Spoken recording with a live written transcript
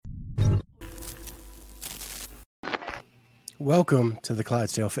Welcome to the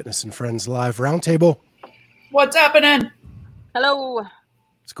Clydesdale Fitness and Friends Live Roundtable. What's happening? Hello.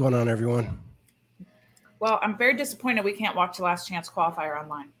 What's going on, everyone? Well, I'm very disappointed we can't watch the Last Chance Qualifier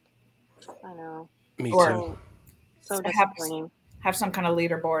online. I know. Me Or- too. So disappointing. Have some kind of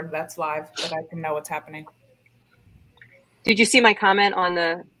leaderboard that's live that I can know what's happening. Did you see my comment on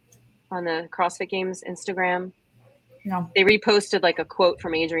the CrossFit Games Instagram? No. They reposted like a quote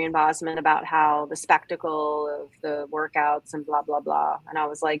from Adrian Bosman about how the spectacle of the workouts and blah, blah, blah. And I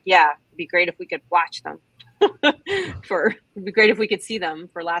was like, yeah, it'd be great if we could watch them. It'd be great if we could see them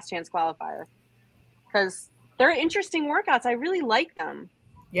for Last Chance Qualifier. Because they're interesting workouts. I really like them.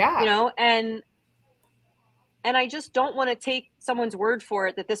 Yeah. You know, and I just don't want to take someone's word for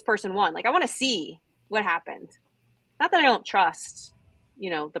it that this person won. Like, I want to see what happened. Not that I don't trust,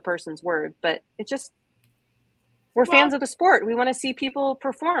 the person's word, but it just, we're fans of the sport. We want to see people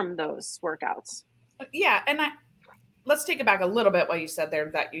perform those workouts. Yeah. And let's take it back a little bit what you said there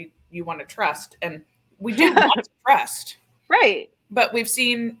that you want to trust. And we do want to trust. Right. But we've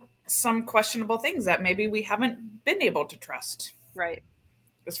seen some questionable things that maybe we haven't been able to trust. Right.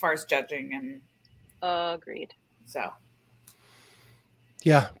 As far as judging and agreed. So.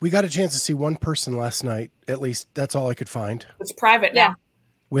 Yeah, we got a chance to see one person last night. At least that's all I could find. It's private now.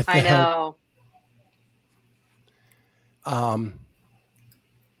 With the I help. know.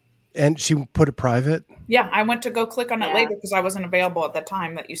 And she put it private. Yeah, I went to go click on it later because I wasn't available at the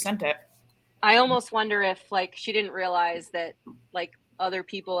time that you sent it. I almost wonder if she didn't realize that other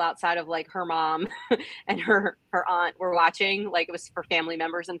people outside of her mom and her aunt were watching, it was for family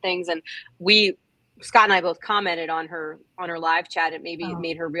members and things. And Scott and I both commented on her live chat. It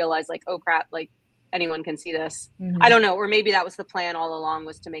made her realize oh crap, anyone can see this. Mm-hmm. I don't know. Or maybe that was the plan all along,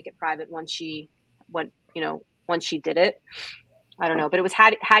 was to make it private once she did it. I don't know, but it was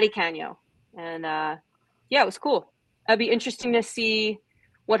Hattie Canyo. And it was cool. It'd be interesting to see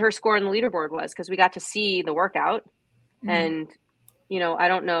what her score on the leaderboard was, because we got to see the workout. Mm-hmm. And, I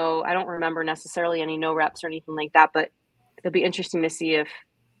don't know. I don't remember necessarily any no reps or anything like that, but it'll be interesting to see if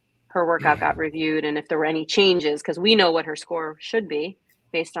her workout got reviewed and if there were any changes, because we know what her score should be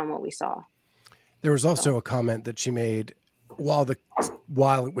based on what we saw. There was also a comment that she made while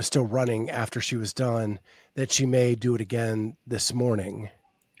it was still running after she was done, that she may do it again this morning.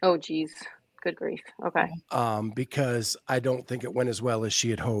 Oh, geez. Good grief. Okay. Because I don't think it went as well as she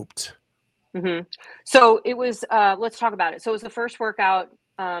had hoped. Mm-hmm. So it was, let's talk about it. So it was the first workout.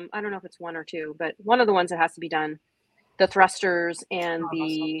 I don't know if it's one or two, but one of the ones that has to be done, the thrusters and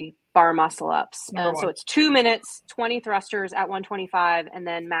the bar muscle ups. So it's 2 minutes, 20 thrusters at 125, and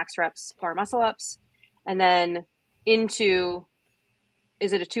then max reps bar muscle ups. And then into,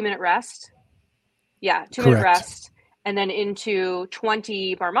 is it a 2 minute rest? Yeah. 2 minute rest. And then into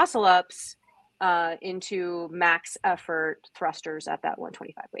 20 bar muscle ups, into max effort thrusters at that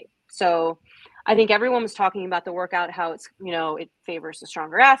 125 weight. So I think everyone was talking about the workout, how it's, it favors the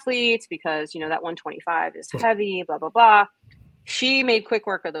stronger athletes because, that 125 is heavy, blah, blah, blah. She made quick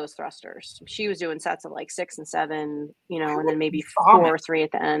work of those thrusters. She was doing sets of 6 and 7, and then maybe 4 or 3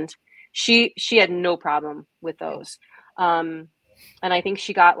 at the end. She had no problem with those. And I think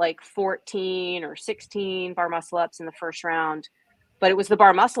she got 14 or 16 bar muscle ups in the first round, but it was the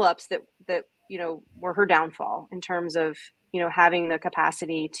bar muscle ups that were her downfall in terms of, having the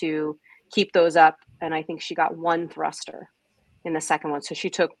capacity to keep those up. And I think she got 1 thruster in the second one. So she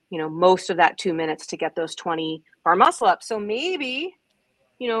took, most of that 2 minutes to get those 20 bar muscle ups. So maybe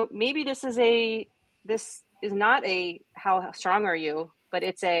this is not a, how strong are you, but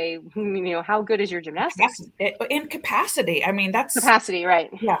it's a, how good is your gymnastics? In capacity. I mean, that's capacity, right?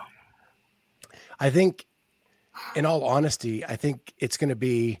 Yeah. I think, in all honesty, I think it's going to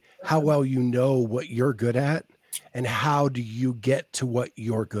be how well you know what you're good at and how do you get to what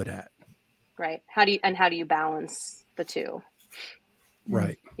you're good at. Right. How do you balance the two?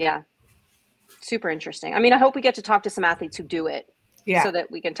 Right. Yeah. Super interesting. I mean, I hope we get to talk to some athletes who do it so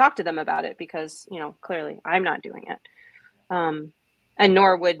that we can talk to them about it because, clearly I'm not doing it. And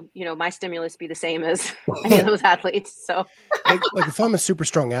nor would, my stimulus be the same as any of those athletes. So like if I'm a super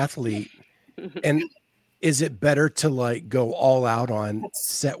strong athlete, and is it better to go all out on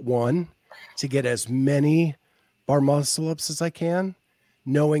set 1 to get as many bar muscle ups as I can,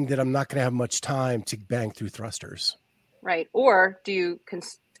 knowing that I'm not going to have much time to bang through thrusters? Right. Or do you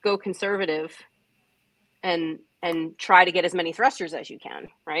go conservative and try to get as many thrusters as you can,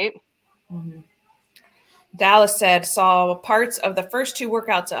 right? Mm-hmm. Dallas saw parts of the first 2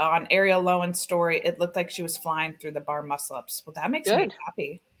 workouts on Ariel Lowen's story. It looked like she was flying through the bar muscle ups. Well, that makes me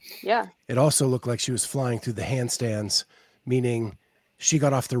happy. Yeah. It also looked like she was flying through the handstands, meaning she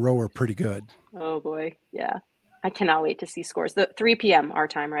got off the rower pretty good. Oh boy. Yeah. I cannot wait to see scores. The 3 p.m. our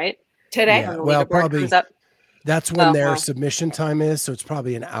time, right? Today? Yeah, When the well, leaderboard probably comes up. that's when their wow. submission time is, so it's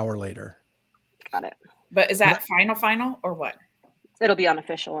probably an hour later. Got it. But is that final or what? It'll be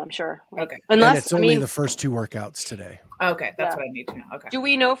unofficial, I'm sure. Like, Okay. And unless it's only the first 2 workouts today. Okay, that's Yeah. what I need to know. Okay. do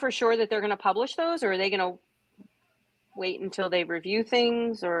we know for sure that they're going to publish those, or are they going to wait until they review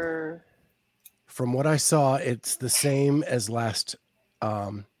things? Or From what I saw, it's the same as last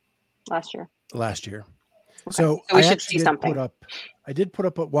year? Last year. Okay. So we I should actually see something. I did put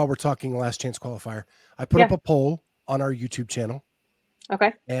up while we're talking Last Chance Qualifier, I put up a poll on our YouTube channel.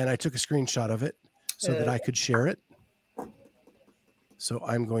 Okay. And I took a screenshot of it so that I could share it. So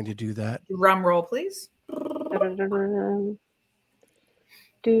I'm going to do that. Drum roll, please.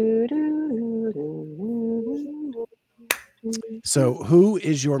 So who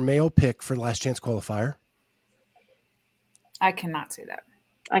is your male pick for Last Chance Qualifier? I cannot see that.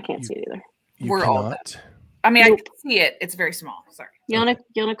 I can't see it either. We're all cannot. done. I mean, I can see it. It's very small. Sorry.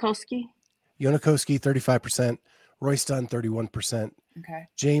 Yonakowski. Yonakowski, 35%. Royce Dunn, 31%. Okay.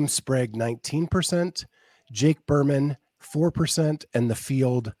 James Sprague, 19%. Jake Berman, 4%. And the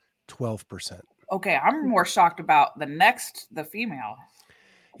field, 12%. Okay. I'm more shocked about the female.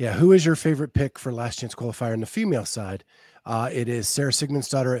 Yeah. Who is your favorite pick for Last Chance Qualifier on the female side? It is Sarah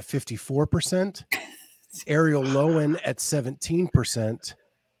Sigmundsdottir at 54%. Ariel Lowen at 17%.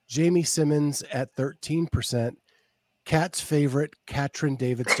 Jamie Simmons at 13%. Kat's favorite, Katrin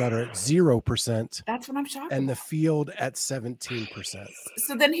Davidsdottir at 0%. That's what I'm shocked And about. the field at 17%.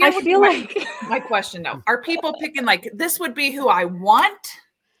 So then here would be my question though. Are people picking like this would be who I want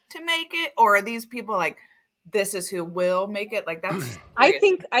to make it, or are these people like this is who will make it? Like that's I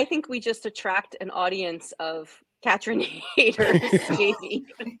think we just attract an audience of Katrin haters, Jamie.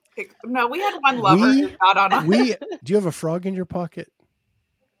 No, we had one lover who got on. Do you have a frog in your pocket?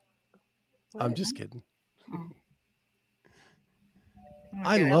 What? I'm just kidding. Oh.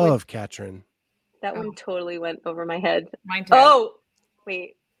 I love Katrin. That one totally went over my head. Mine too. Oh,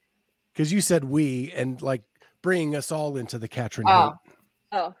 wait. Because you said we and like bringing us all into the Katrin.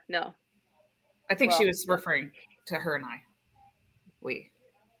 Oh, no. I think she was referring to her and I.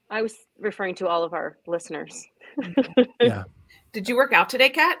 I was referring to all of our listeners. Yeah. Did you work out today,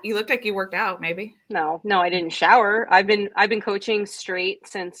 Kat? You looked like you worked out, maybe. No, I didn't shower. I've been coaching straight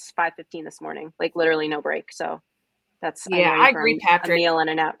since 5:15 this morning, like literally no break. So that's I agree, Patrick. A meal and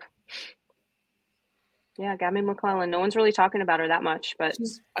a nap. Yeah, Gabby McClellan. No one's really talking about her that much, but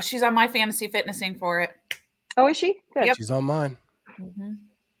she's on my fantasy fitnessing for it. Oh, is she? Good. Yep. She's on mine. Mm-hmm.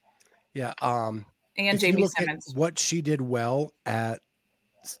 Yeah. And Jamie Simmons. What she did well at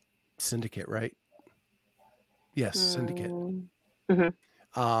Syndicate, right? Yes, Syndicate.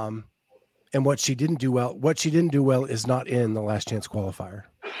 Mm-hmm. And what she didn't do well is not in the Last Chance Qualifier.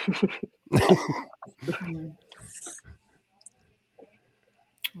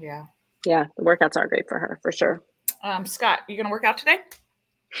 Yeah. Yeah, the workouts are great for her, for sure. Scott, you going to work out today?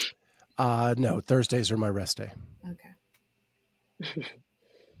 No, Thursdays are my rest day. Okay.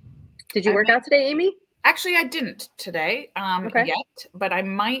 Did you work out today, Amy? Actually, I didn't today yet, but I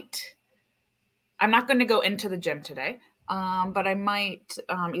might. I'm not going to go into the gym today, but I might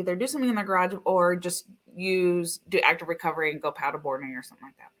either do something in the garage or just do active recovery and go paddleboarding or something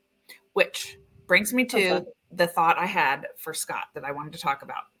like that. Which brings me to the thought I had for Scott that I wanted to talk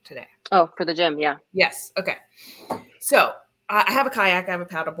about today. Oh, for the gym, yeah. Yes. Okay. So I have a kayak, I have a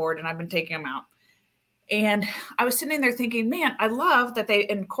paddleboard, and I've been taking them out. And I was sitting there thinking, man, I love that they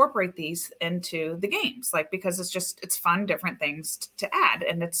incorporate these into the games, like, because it's fun, different things to add.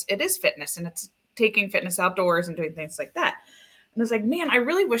 And it is fitness, and it's taking fitness outdoors and doing things like that. And I was like, man, I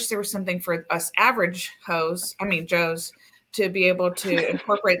really wish there was something for us average Joes to be able to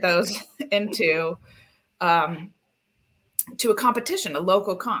incorporate those into to a competition, a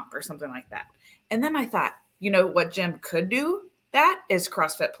local comp or something like that. And then I thought, what gym could do that is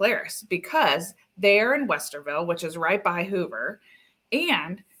CrossFit Polaris, because they're in Westerville, which is right by Hoover.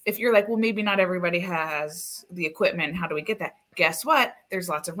 And if you're like, well, maybe not everybody has the equipment, how do we get that? Guess what? There's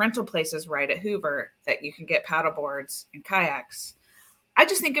lots of rental places right at Hoover that you can get paddleboards and kayaks. I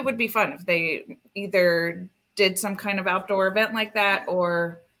just think it would be fun if they either did some kind of outdoor event like that,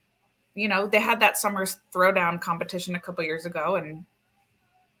 or, they had that summer throwdown competition a couple years ago, and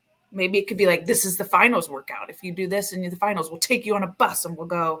maybe it could be like, this is the finals workout. If you do this in the finals, we'll take you on a bus and we'll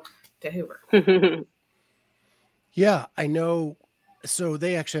go to Hoover. Yeah, I know. So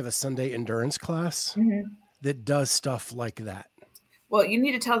they actually have a Sunday endurance class that does stuff like that. Well, you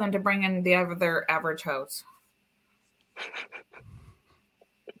need to tell them to bring in the other average hoes.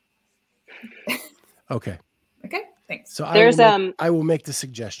 Okay. Okay, thanks. So There's I will make the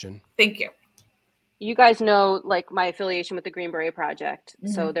suggestion. Thank you. you guys know, like, my affiliation with the Green Beret Project.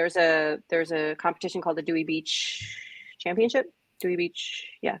 Mm-hmm. So there's a competition called the Dewey Beach Championship. Dewey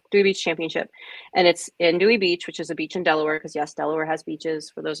Beach Championship. And it's in Dewey Beach, which is a beach in Delaware, because yes, Delaware has beaches,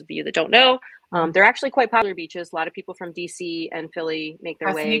 for those of you that don't know. They're actually quite popular beaches. A lot of people from DC and Philly make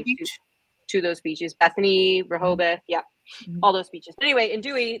their way to those beaches. Bethany, Rehoboth, all those beaches. But anyway, in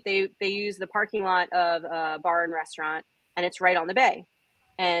Dewey, they use the parking lot of a bar and restaurant, and it's right on the bay.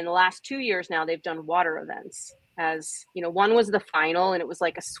 And the last 2 years now, they've done water events. As you know, one was the final, and it was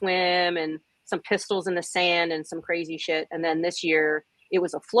like a swim and some pistols in the sand and some crazy shit. And then this year it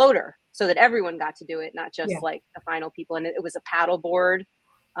was a floater, so that everyone got to do it, not just like the final people. And it was a paddle board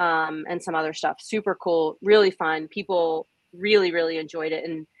and some other stuff. Super cool, really fun. People really, really enjoyed it.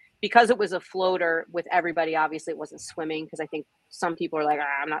 And because it was a floater with everybody, obviously it wasn't swimming, because I think some people are like,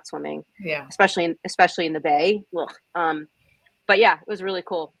 I'm not swimming. Yeah. Especially in the bay. But yeah, it was really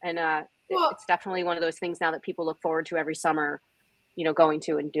cool. And it's definitely one of those things now that people look forward to every summer, you know, going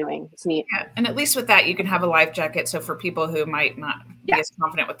to and doing. It's neat. Yeah. And at least with that, you can have a life jacket. So for people who might not be as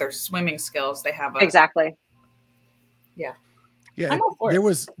confident with their swimming skills, they have exactly. Yeah. Yeah. There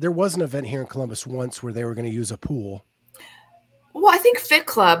was an event here in Columbus once where they were going to use a pool. Well, I think Fit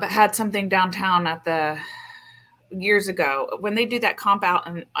Club had something downtown at the years ago when they do that comp out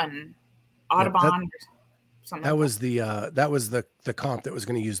on Audubon. That was the comp that was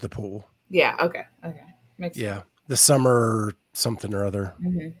going to use the pool. Yeah. Okay. Makes sense. The summer something or other.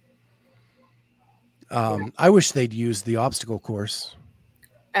 Mm-hmm. I wish they'd use the obstacle course.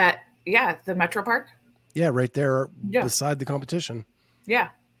 The Metro Park. Yeah, right there beside the competition. Yeah.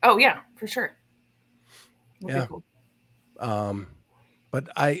 Oh yeah, for sure. That'd be cool. But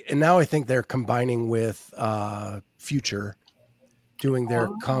now I think they're combining with Future, doing their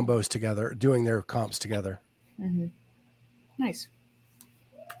combos together, doing their comps together. Mm-hmm. Nice.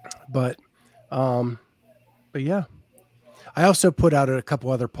 But yeah, I also put out a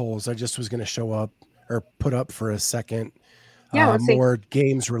couple other polls. I just was going to show up or put up for a second. More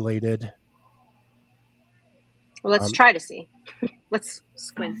games related. Well, let's try to see. Let's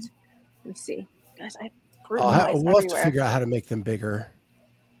squint and see. Guys, we'll have to figure out how to make them bigger.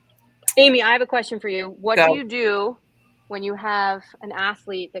 Amy, I have a question for you. What do you do when you have an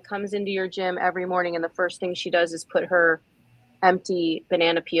athlete that comes into your gym every morning and the first thing she does is put her empty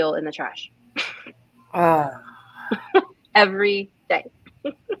banana peel in the trash? Every day.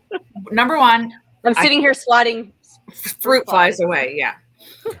 Number one, I'm sitting here swatting fruit flies away. Yeah.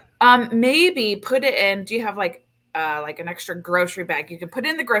 Maybe put it in. Do you have like an extra grocery bag? You can put it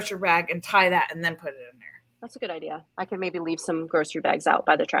in the grocery bag and tie that and then put it in there. That's a good idea. I can maybe leave some grocery bags out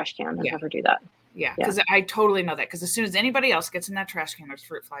by the trash can and never do that. Yeah, because I totally know that. Because as soon as anybody else gets in that trash can, there's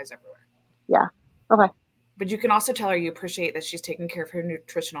fruit flies everywhere. Yeah. Okay. But you can also tell her you appreciate that she's taking care of her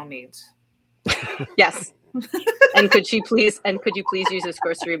nutritional needs. Yes. And could you please use this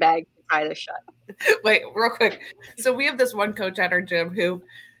grocery bag to tie this shut? Wait, real quick. So we have this one coach at our gym who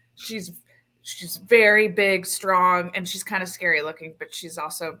she's very big, strong, and she's kind of scary looking, but she's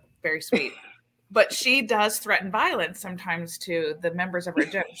also very sweet. But she does threaten violence sometimes to the members of her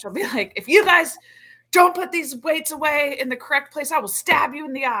gym. She'll be like, if you guys don't put these weights away in the correct place, I will stab you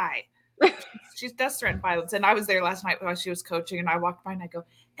in the eye. She does threaten violence. And I was there last night while she was coaching, and I walked by and I go,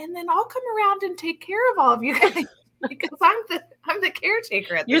 and then I'll come around and take care of all of you guys because I'm the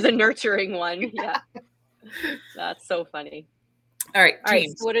caretaker. You're the nurturing one. Yeah. That's so funny. All right.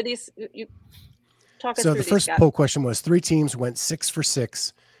 So what are these? You talk us through. So the first poll question was 3 teams went 6 for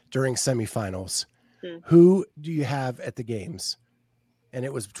 6 during semifinals. Who do you have at the games? And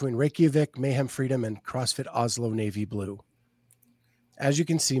it was between Reykjavik, Mayhem Freedom, and CrossFit Oslo Navy Blue. As you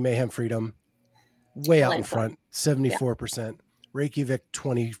can see, Mayhem Freedom way out in front, 74%. Reykjavik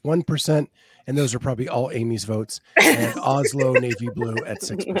 21%, and those are probably all Amy's votes. And Oslo Navy Blue at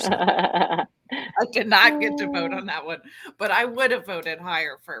 6%. I did not get to vote on that one, but I would have voted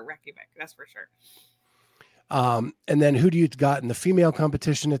higher for Reykjavik. That's for sure. And then who do you got in the female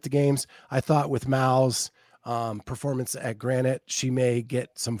competition at the games? I thought with Mal's performance at Granite, she may get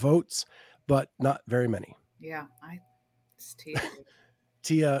some votes, but not very many. Yeah, it's Tia.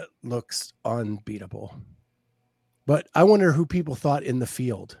 Tia looks unbeatable. But I wonder who people thought in the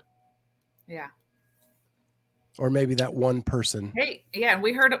field. Yeah. Or maybe that one person. Hey, yeah, and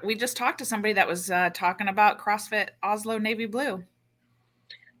we just talked to somebody that was talking about CrossFit Oslo Navy Blue.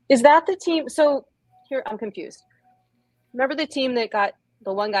 Is that the team? So here, I'm confused. Remember the team that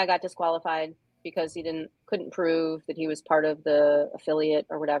the one guy got disqualified because he couldn't prove that he was part of the affiliate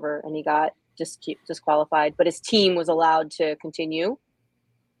or whatever, and he got disqualified, but his team was allowed to continue.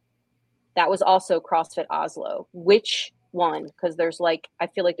 That was also CrossFit Oslo. Which one? Because there's like, I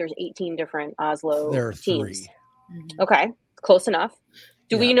feel like there's 18 different Oslo There are teams. 3. Mhm. Okay, close enough.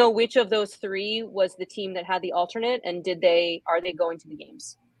 Do we Yeah. know which of those 3 was the team that had the alternate, and are they going to the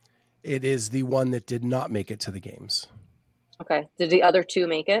games? It is the one that did not make it to the games. Okay. Did the other 2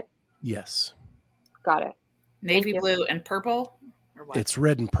 make it? Yes. Got it. Navy blue and purple, or what? It's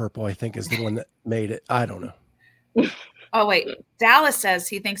red and purple, I think, is the one that made it. I don't know. Oh wait, Dallas says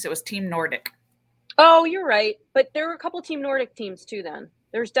he thinks it was Team Nordic. Oh, you're right. But there were a couple Team Nordic teams too then.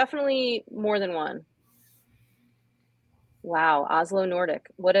 There's definitely more than one. Wow, Oslo Nordic.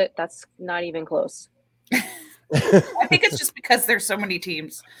 That's not even close. I think it's just because there's so many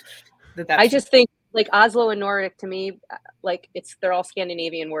teams. I just think like Oslo and Nordic to me, like they're all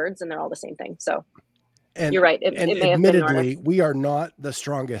Scandinavian words and they're all the same thing. So you're right. It may have been admittedly, we are not the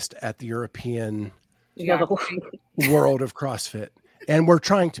strongest at the European Yeah. world of CrossFit, and we're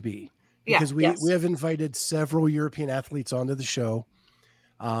trying to be, because we Yes. have invited several European athletes onto the show,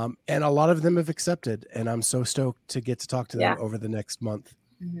 and a lot of them have accepted, and I'm so stoked to get to talk to them over the next month.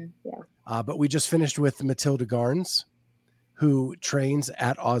 Mhm. Yeah. But we just finished with Matilda Garns, who trains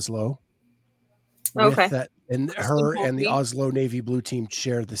at Oslo. Okay. With that, and her and the Oslo Navy Blue team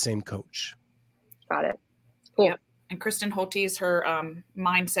share the same coach. Got it. Cool. Yep. And Kristen Holte is her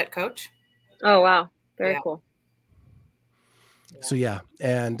mindset coach. Oh, wow. Very cool. So yeah,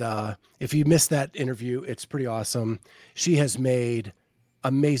 and if you missed that interview, it's pretty awesome. She has made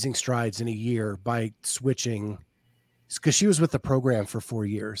amazing strides in a year by switching, because she was with the program for 4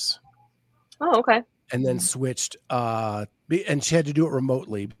 years. Oh, okay. And then switched, and she had to do it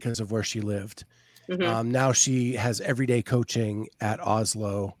remotely because of where she lived. Mm-hmm. Now she has everyday coaching at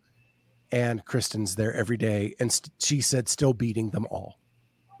Oslo, and Kristen's there every day, and she said still beating them all.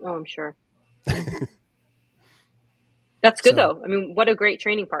 Oh, I'm sure. That's good though. I mean, what a great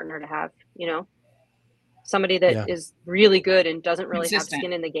training partner to have, somebody that is really good and doesn't really have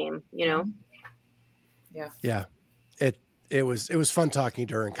skin in the game, Yeah. It was fun talking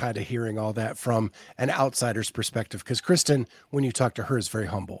to her and kind of hearing all that from an outsider's perspective, because Kristen, when you talk to her, is very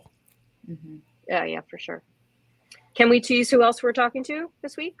humble. Mm-hmm. Yeah, for sure. Can we tease who else we're talking to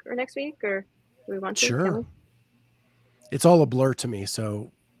this week or next week, or do we want to? Sure. It's all a blur to me,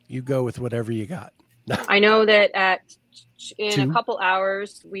 so you go with whatever you got. I know that in a couple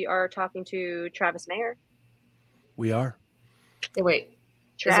hours, we are talking to Travis Mayer. We are. Hey, wait.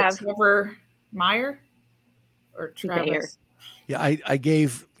 Trav. Is it Trevor Meyer or Travis? Mayer. Yeah, I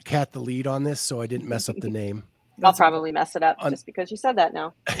gave Kat the lead on this, so I didn't mess up the name. I'll probably mess it up just because you said that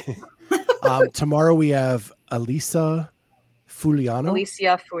now. Tomorrow we have Alicia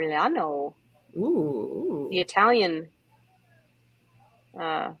Fuliano. Ooh. The Italian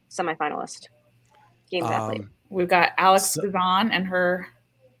semifinalist. Games athlete. We've got Alex Devon and her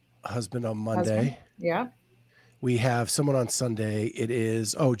husband on Monday. Yeah. We have someone on Sunday. It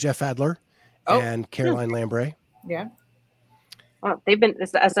is Jeff Adler and Caroline Lambray. Yeah. Oh, they've been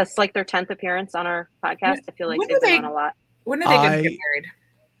that's like their 10th appearance on our podcast. I feel like they've been on a lot. When are they going to get married?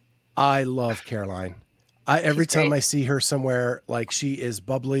 I love Caroline. Every time I see her somewhere, like, she is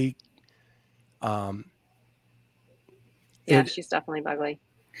bubbly. She's definitely bubbly.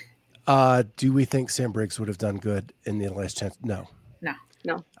 Do we think Sam Briggs would have done good in the Last Chance? No.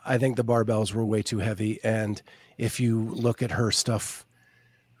 I think the barbells were way too heavy. And if you look at her stuff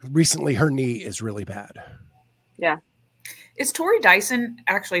recently, her knee is really bad. Yeah. Is Tori Dyson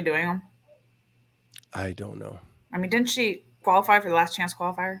actually doing them? I don't know. I mean, didn't she qualify for the Last Chance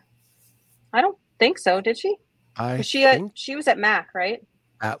Qualifier? I don't think so. Did she? She was at MAC, right?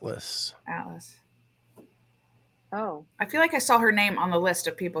 Atlas. Oh. I feel like I saw her name on the list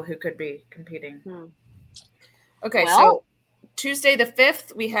of people who could be competing. Okay, so Tuesday the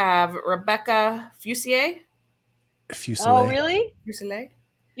 5th, we have Rebecca Fuselier. Oh, really? Fuselier.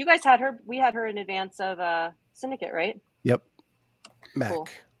 You guys had her. We had her in advance of Syndicate, right? Yep. Mac. Cool.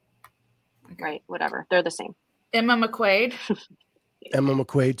 Okay. Right, whatever. They're the same. Emma McQuaid.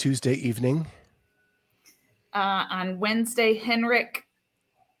 Tuesday evening. On Wednesday, Henrik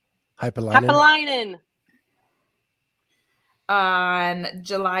Hypalainen. On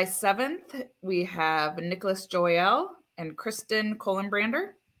July 7th, we have Nicholas Joel and Kristen Kohlenbrander.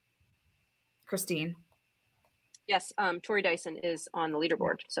 Christine. Yes, Tori Dyson is on the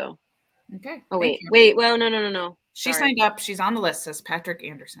leaderboard. So. Okay. Oh, wait. Well, no. She signed up. She's on the list, says Patrick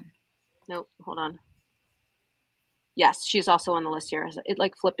Anderson. Nope. Hold on. Yes, she's also on the list here. It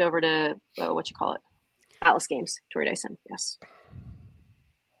like flipped over to Atlas Games. Tori Dyson. Yes.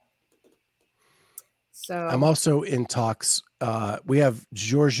 So I'm also in talks. We have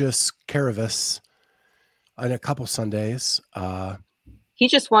Georgios Karavis on a couple Sundays. He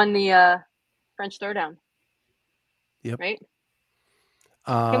just won the French Throwdown. Yep. Right.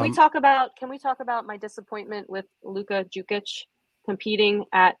 Can we talk about my disappointment with Luka Jukic competing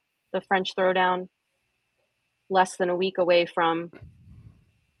at the French Throwdown less than a week away from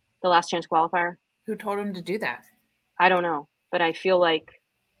the Last Chance Qualifier? Who told him to do that? I don't know, but I feel like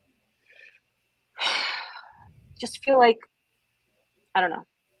I don't know.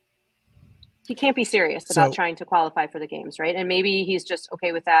 He can't be serious about trying to qualify for the games, right? And maybe he's just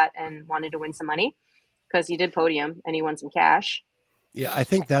okay with that and wanted to win some money because he did podium and he won some cash. Yeah, I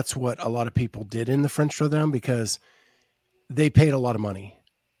think that's what a lot of people did in the French Throwdown because they paid a lot of money.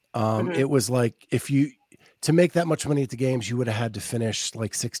 It was like to make that much money at the games, you would have had to finish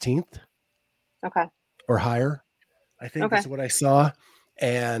like 16th. Okay. Or higher. I think that's what I saw.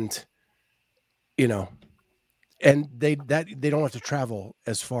 And, and they don't have to travel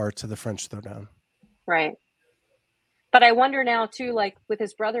as far to the French Throwdown. Right. But I wonder now too, like with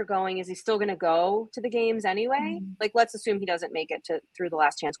his brother going, is he still going to go to the games anyway? Like, let's assume he doesn't make it through the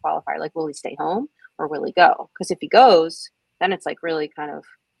Last Chance Qualifier. Like, will he stay home or will he go? Because if he goes, then it's like really kind of,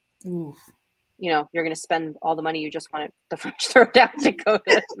 you're going to spend all the money you just wanted the French Throwdown to go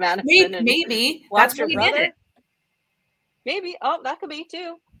to Madison. Maybe that's what he did. Maybe. Oh, that could be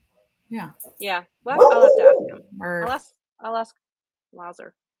too. Yeah. Yeah. Well, I'll have to ask him. I'll ask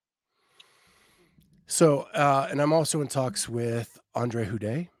Lauser. So, and I'm also in talks with Andre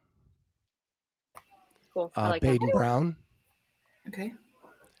Houdet. Cool. I like Baden that. Brown. Okay.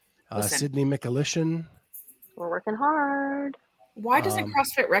 Sydney Mikulishin. We're working hard. Why doesn't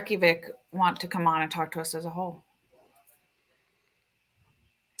CrossFit Reykjavik want to come on and talk to us as a whole?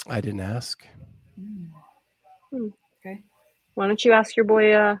 I didn't ask. Okay. Why don't you ask your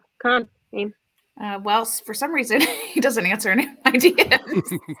boy Khan? Well, for some reason, he doesn't answer any ideas.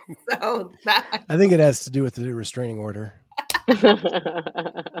 So I think it has to do with the restraining order.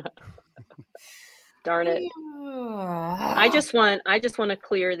 Darn it! I just want to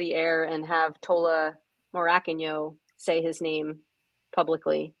clear the air and have Tola Morakinyo say his name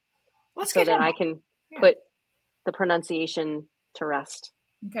publicly, so that I can put the pronunciation to rest.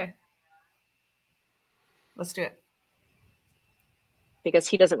 Okay. Let's do it. Because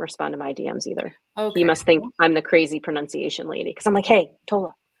he doesn't respond to my DMs either. Okay. He must think I'm the crazy pronunciation lady. Because I'm like, hey,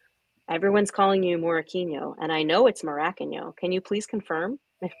 Tola, everyone's calling you Morakinyo, and I know it's Morakinyo. Can you please confirm?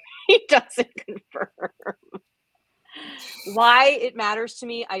 He doesn't confirm. Why it matters to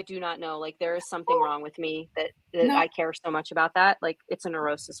me, I do not know. Like, there is something wrong with me that I care so much about that. Like, it's a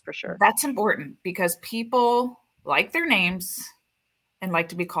neurosis for sure. That's important because people like their names and like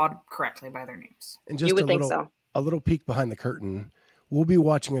to be called correctly by their names. And just you would think so. A little peek behind the curtain. We'll be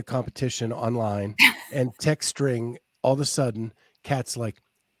watching a competition online and text string, all of a sudden, Kat's like,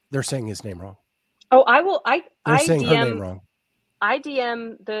 they're saying his name wrong. Oh, I will. They're saying her name wrong. I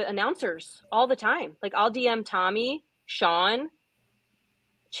DM the announcers all the time. Like, I'll DM Tommy, Sean,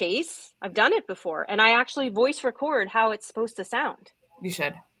 Chase. I've done it before. And I actually voice record how it's supposed to sound. You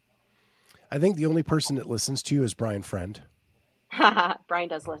should. I think the only person that listens to you is Brian Friend. Brian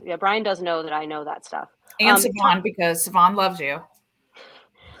does listen. Yeah, Brian does know that I know that stuff. And Savon, because Savon loves you.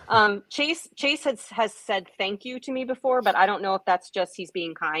 Chase has said thank you to me before, but I don't know if that's just he's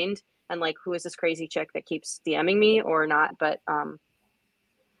being kind and like, who is this crazy chick that keeps DMing me or not? But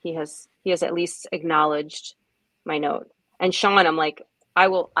he has at least acknowledged my note. And Sean, I'm like, I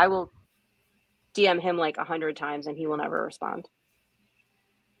will DM him like 100 times and he will never respond.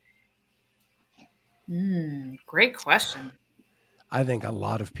 Great question. I think a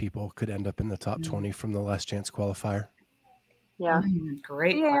lot of people could end up in the top 20 from the Last Chance Qualifier. Yeah.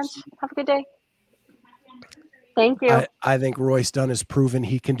 Great. Yeah. Have a good day. Thank you. I think Royce Dunn has proven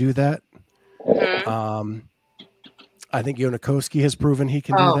he can do that. I think Yonakoski has proven he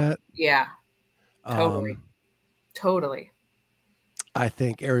can do that. Yeah. Totally. I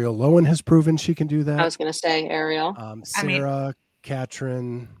think Ariel Lowen has proven she can do that. I was going to say Ariel. Sarah,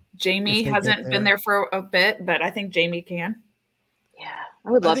 Katrin. Jamie hasn't been there for a bit, but I think Jamie can. Yeah.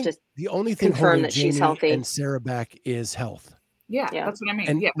 I would love to. The only thing confirm that Jamie she's healthy and Sarah back is health. Yeah, that's what I mean.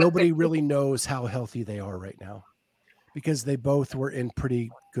 And nobody really knows how healthy they are right now because they both were in pretty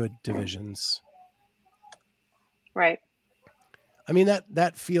good divisions. Right. I mean,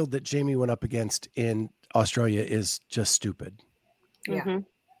 that field that Jamie went up against in Australia is just stupid. Yeah. Mm-hmm.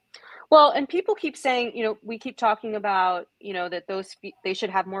 Well, and people keep saying, we keep talking about, that they should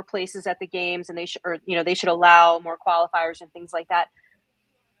have more places at the games and they should allow more qualifiers and things like that.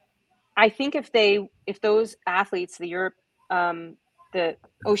 I think if those athletes, the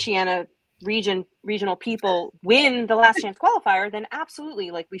Oceania regional people win the Last Chance Qualifier, then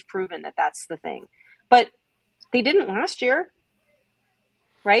absolutely, like, we've proven that that's the thing. But they didn't last year,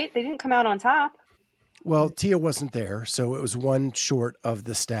 right? They didn't come out on top. Well, Tia wasn't there, so it was one short of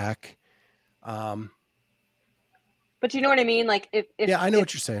the stack. But you know what I mean? Like if I know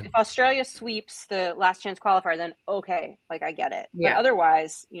what you're saying. If Australia sweeps the last chance qualifier, then okay, like I get it. Yeah. But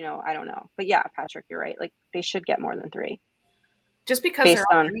otherwise, I don't know. But yeah, Patrick, you're right. Like they should get more than 3. Just because Based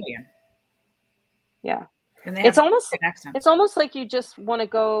they're on- Australian. Yeah. And they It's have almost good accents. it's almost like you just want to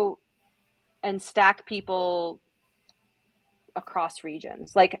go and stack people across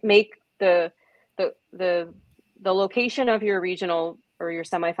regions. Like make the location of your regional or your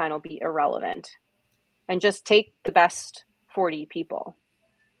semifinal be irrelevant. And just take the best 40 people.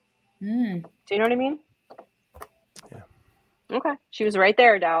 Do you know what I mean? Yeah. Okay. She was right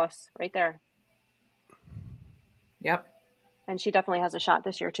there, Dallas. Right there. Yep. And she definitely has a shot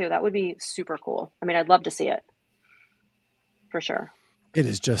this year, too. That would be super cool. I mean, I'd love to see it. For sure. It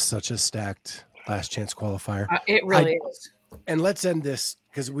is just such a stacked last chance qualifier. It really is. And let's end this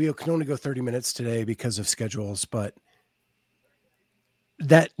because we can only go 30 minutes today because of schedules, but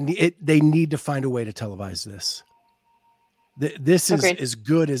they need to find a way to televise this. This is as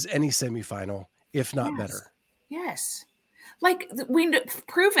good as any semifinal, if not better. Yes. Like we've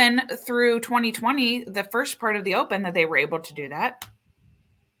proven through 2020, the first part of the Open, that they were able to do that.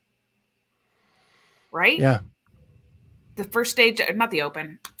 Right? Yeah. The first stage, not the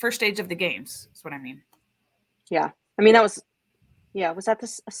Open, first stage of the games is what I mean. Yeah. I mean, was that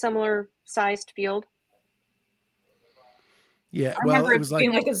a similar sized field? Yeah, I remember it was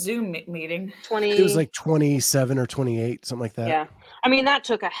being like a Zoom meeting. It was like 27 or 28, something like that. Yeah. I mean, that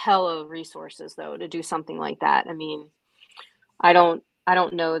took a hell of resources though to do something like that. I mean, I don't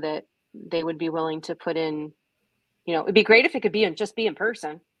know that they would be willing to put in, it'd be great if it could be in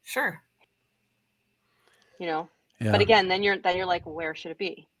person. Sure. Yeah. But again, then you're like, where should it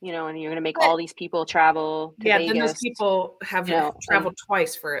be? And you're going to make all these people travel to Vegas. Then those people have traveled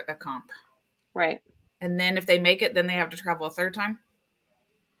twice for a comp. Right. And then if they make it, then they have to travel a third time.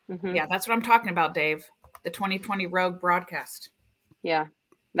 Mm-hmm. Yeah, that's what I'm talking about, Dave. The 2020 Rogue broadcast. Yeah,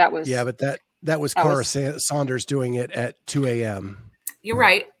 that was. Yeah, but that was Cara Saunders doing it at 2 a.m. You're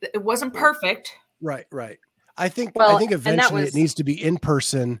right. It wasn't perfect. Right. I think eventually it needs to be in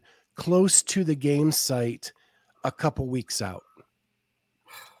person, close to the game site, a couple weeks out.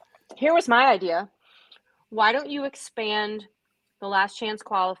 Here was my idea. Why don't you expand the last chance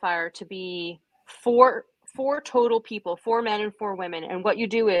qualifier to be four total people, 4 men and 4 women. And what you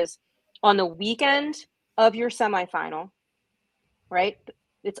do is on the weekend of your semifinal, right?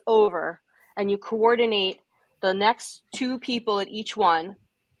 It's over. And you coordinate the next 2 people at each one.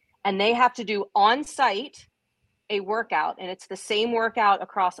 And they have to do on site a workout. And it's the same workout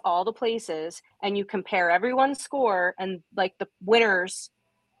across all the places. And you compare everyone's score. And like the winners,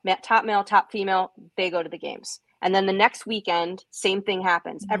 top male, top female, they go to the games. And then the next weekend, same thing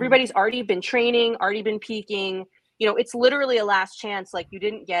happens. Mm-hmm. Everybody's already been training, already been peaking. It's literally a last chance. Like you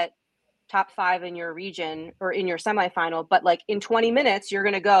didn't get top 5 in your region or in your semifinal, but like in 20 minutes, you're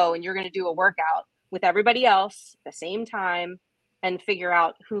going to go and you're going to do a workout with everybody else at the same time and figure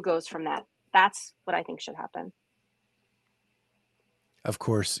out who goes from that. That's what I think should happen. Of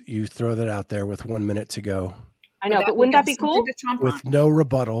course, you throw that out there with 1 minute to go. I know, but wouldn't that be cool? With no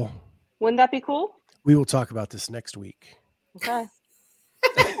rebuttal. Wouldn't that be cool? We will talk about this next week. Okay.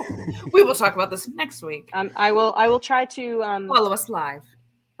 We will talk about this next week. I will try to follow us live.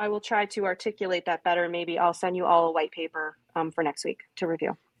 I will try to articulate that better. Maybe I'll send you all a white paper for next week to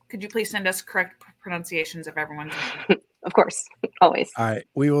review. Could you please send us correct pronunciations of everyone's name? Of course, always. All right.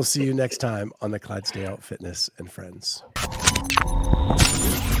 We will see you next time on the Clydesdale Fitness and Friends.